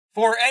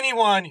For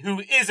anyone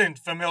who isn't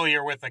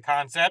familiar with the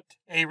concept,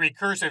 a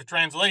recursive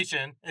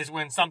translation is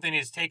when something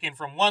is taken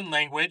from one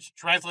language,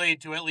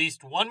 translated to at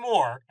least one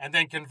more, and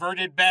then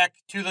converted back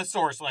to the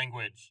source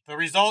language. The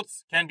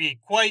results can be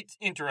quite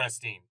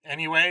interesting.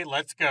 Anyway,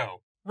 let's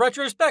go.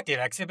 Retrospective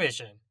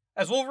exhibition.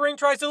 As Wolverine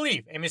tries to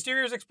leave, a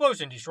mysterious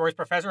explosion destroys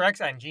Professor X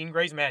and Jean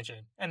Grey's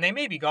mansion, and they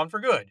may be gone for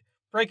good,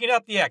 breaking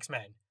up the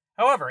X-Men.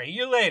 However, a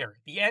year later,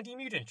 the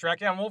anti-mutants track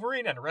down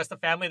Wolverine and arrest the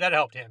family that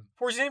helped him,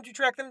 forcing him to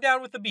track them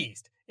down with the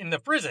Beast. In the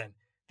prison,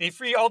 they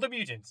free all the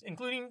mutants,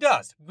 including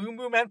Dust, Boom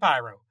Boom, and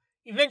Pyro.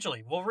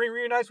 Eventually, Wolverine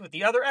reunites with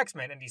the other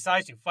X-Men and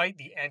decides to fight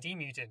the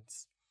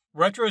anti-mutants.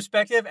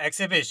 Retrospective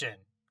exhibition.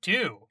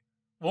 2.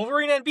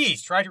 Wolverine and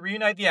Beast try to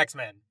reunite the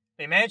X-Men.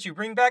 They manage to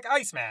bring back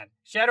Iceman,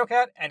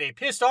 Shadowcat, and a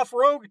pissed-off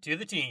Rogue to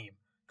the team.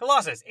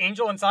 Colossus,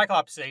 Angel, and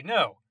Cyclops say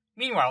no.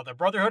 Meanwhile, the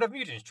Brotherhood of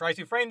Mutants tries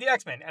to frame the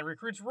X-Men and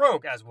recruits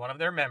Rogue as one of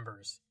their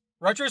members.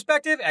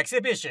 Retrospective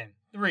exhibition.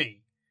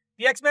 3.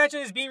 The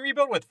X-Mansion is being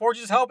rebuilt with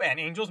Forge's help and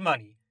Angel's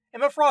money.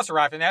 Emma Frost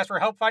arrived and asked for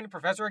help finding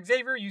Professor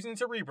Xavier using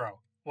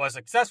Cerebro. Was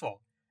successful.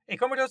 A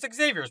comatose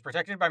Xavier is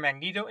protected by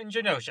Magneto in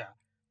Genosha.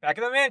 Back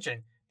in the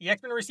mansion, the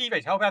X-Men receive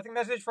a telepathic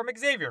message from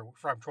Xavier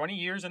from 20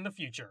 years in the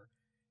future.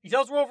 He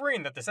tells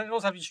Wolverine that the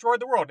Sentinels have destroyed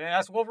the world and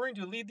asks Wolverine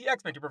to lead the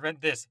X-Men to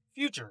prevent this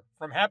future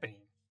from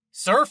happening.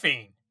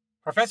 Surfing.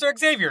 Professor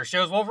Xavier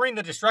shows Wolverine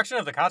the destruction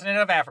of the continent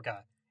of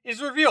Africa. It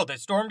is revealed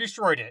that Storm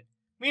destroyed it.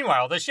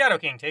 Meanwhile, the Shadow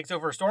King takes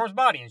over Storm's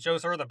body and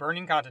shows her the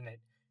burning continent,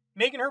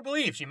 making her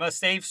believe she must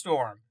save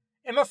Storm.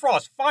 Emma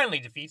Frost finally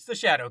defeats the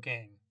Shadow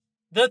King.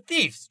 The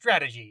Thief's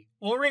strategy.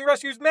 Wolverine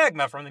rescues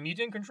Magma from the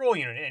mutant control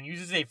unit and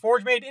uses a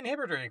Forge-made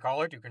inhibitory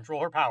collar to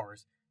control her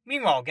powers.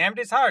 Meanwhile,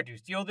 Gambit is hired to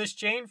steal this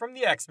chain from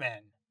the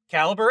X-Men.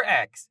 Caliber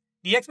X.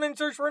 The X-Men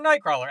search for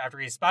Nightcrawler after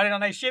he is spotted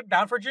on a ship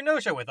bound for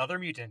Genosha with other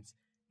mutants.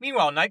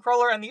 Meanwhile,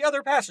 Nightcrawler and the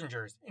other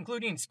passengers,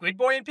 including Squid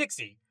Boy and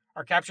Pixie,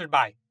 are captured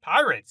by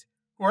pirates,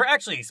 who are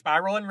actually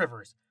Spiral and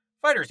Rivers,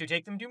 fighters who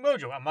take them to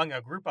Mojo among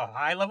a group of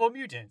high-level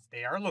mutants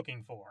they are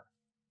looking for.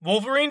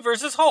 Wolverine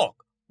vs.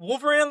 Hulk.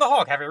 Wolverine and the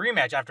Hulk have a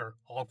rematch after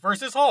Hulk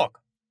vs. Hulk.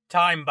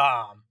 Time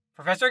Bomb.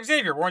 Professor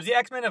Xavier warns the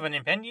X-Men of an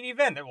impending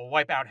event that will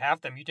wipe out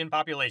half the mutant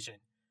population.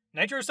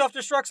 Nitro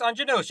self-destructs on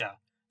Genosha.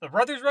 The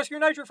brothers rescue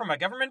Nitro from a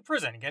government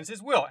prison against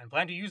his will and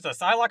plan to use the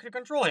Psylocke to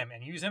control him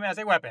and use him as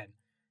a weapon.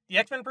 The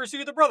X-Men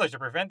pursue the brothers to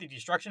prevent the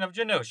destruction of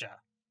Genosha.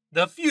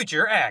 The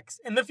Future X.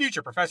 In the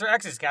future, Professor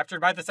X is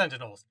captured by the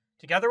Sentinels.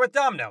 Together with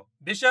Domino,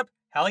 Bishop,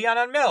 Hellion,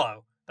 and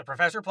Mello, the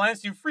Professor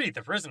plans to free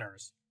the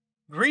prisoners.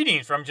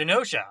 Greetings from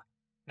Genosha.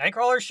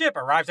 Nightcrawler's ship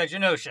arrives at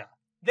Genosha.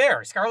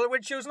 There, Scarlet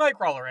Witch shows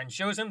Nightcrawler and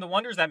shows him the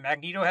wonders that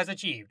Magneto has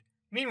achieved.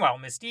 Meanwhile,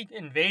 Mystique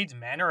invades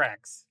Manor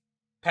X.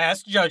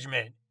 Past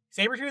Judgment.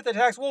 Sabretooth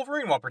attacks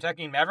Wolverine while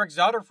protecting Maverick's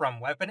daughter from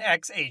Weapon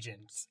X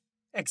agents.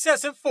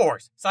 Excessive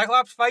Force.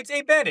 Cyclops fights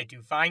a bandit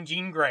to find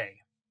Jean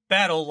Grey.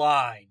 Battle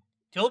Line.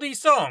 Tildy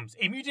Soames,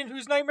 a mutant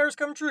whose nightmares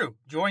come true,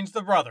 joins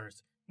the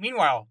brothers.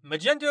 Meanwhile,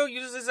 Magento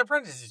uses his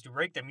apprentices to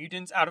break the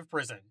mutants out of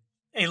prison.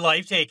 A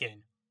Life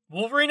Taken.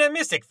 Wolverine and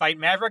Mystic fight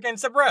Maverick and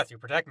Sabreth to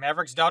protect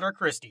Maverick's daughter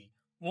Christy.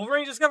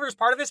 Wolverine discovers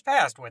part of his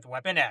past with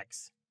Weapon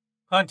X.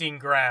 Hunting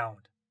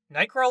Ground.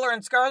 Nightcrawler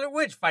and Scarlet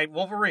Witch fight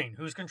Wolverine,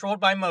 who's controlled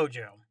by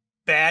Mojo.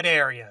 Bad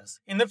Areas.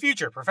 In the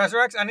future, Professor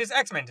X and his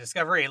X-Men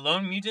discover a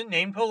lone mutant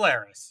named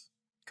Polaris.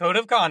 Code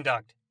of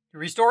Conduct. To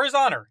restore his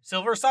honor,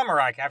 Silver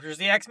Samurai captures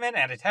the X-Men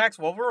and attacks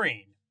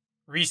Wolverine.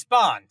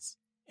 Response.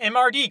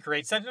 MRD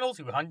creates Sentinels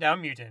who hunt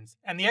down mutants,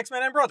 and the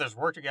X-Men and brothers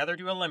work together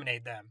to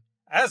eliminate them,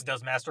 as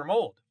does Master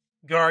Mold.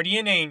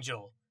 Guardian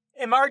Angel.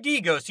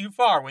 MRD goes too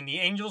far when the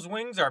Angel's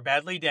wings are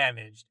badly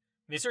damaged.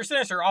 Mr.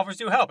 Sinister offers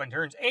to help and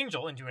turns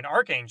Angel into an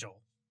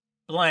Archangel.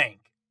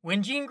 Blank.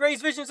 When Jean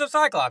Grey's visions of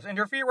Cyclops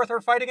interfere with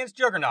her fight against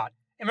Juggernaut,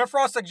 Emma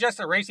Frost suggests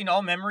erasing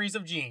all memories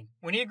of Jean.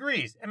 When he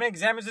agrees, Emma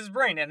examines his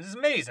brain and is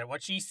amazed at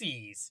what she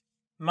sees.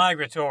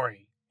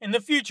 Migratory. In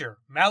the future,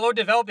 Mallow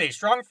developed a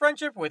strong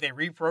friendship with a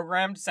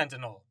reprogrammed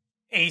Sentinel.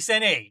 Ace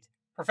and 8.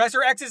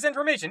 Professor X's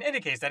information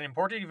indicates that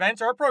important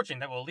events are approaching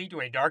that will lead to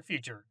a dark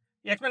future.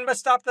 The X-Men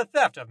must stop the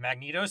theft of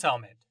Magneto's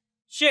helmet.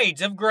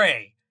 Shades of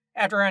Grey.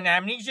 After an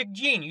amnesic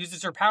Jean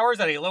uses her powers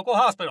at a local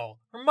hospital,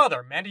 her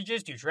mother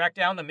manages to track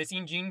down the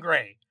missing Jean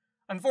Grey.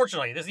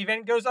 Unfortunately, this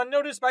event goes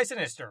unnoticed by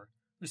Sinister,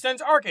 who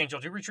sends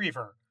Archangel to retrieve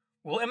her.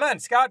 Will Emma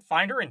and Scott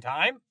find her in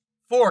time?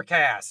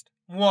 Forecast.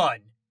 1.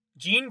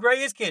 Jean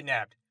Grey is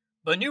kidnapped,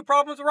 but new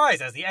problems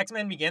arise as the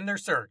X-Men begin their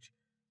search.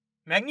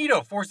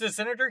 Magneto forces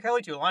Senator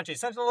Kelly to launch a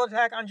Sentinel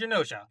attack on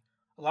Genosha,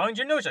 allowing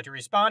Genosha to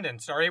respond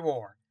and start a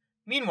war.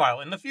 Meanwhile,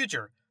 in the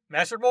future,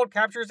 Master Mold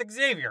captures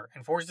Xavier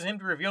and forces him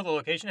to reveal the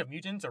location of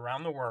mutants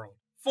around the world.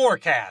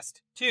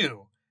 Forecast.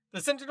 2.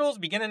 The Sentinels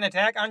begin an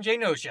attack on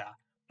Genosha,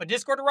 but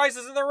discord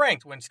arises in the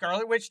ranks when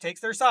Scarlet Witch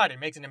takes their side and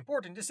makes an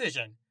important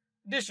decision.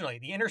 Additionally,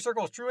 the Inner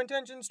Circle's true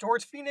intentions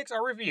towards Phoenix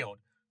are revealed,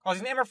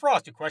 causing Emma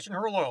Frost to question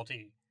her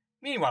loyalty.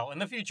 Meanwhile, in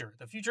the future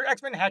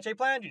X-Men hatch a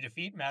plan to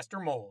defeat Master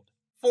Mold.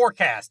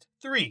 Forecast.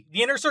 3.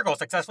 The Inner Circle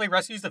successfully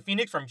rescues the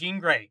Phoenix from Jean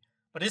Grey,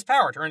 but his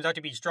power turns out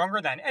to be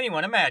stronger than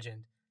anyone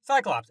imagined.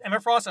 Cyclops,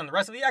 Emma Frost, and the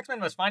rest of the X-Men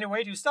must find a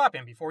way to stop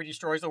him before he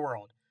destroys the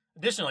world.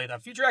 Additionally, the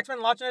future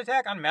X-Men launch an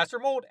attack on Master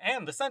Mold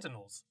and the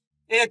Sentinels.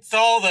 It's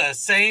all the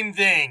same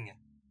thing.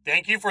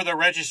 Thank you for the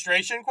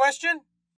registration question?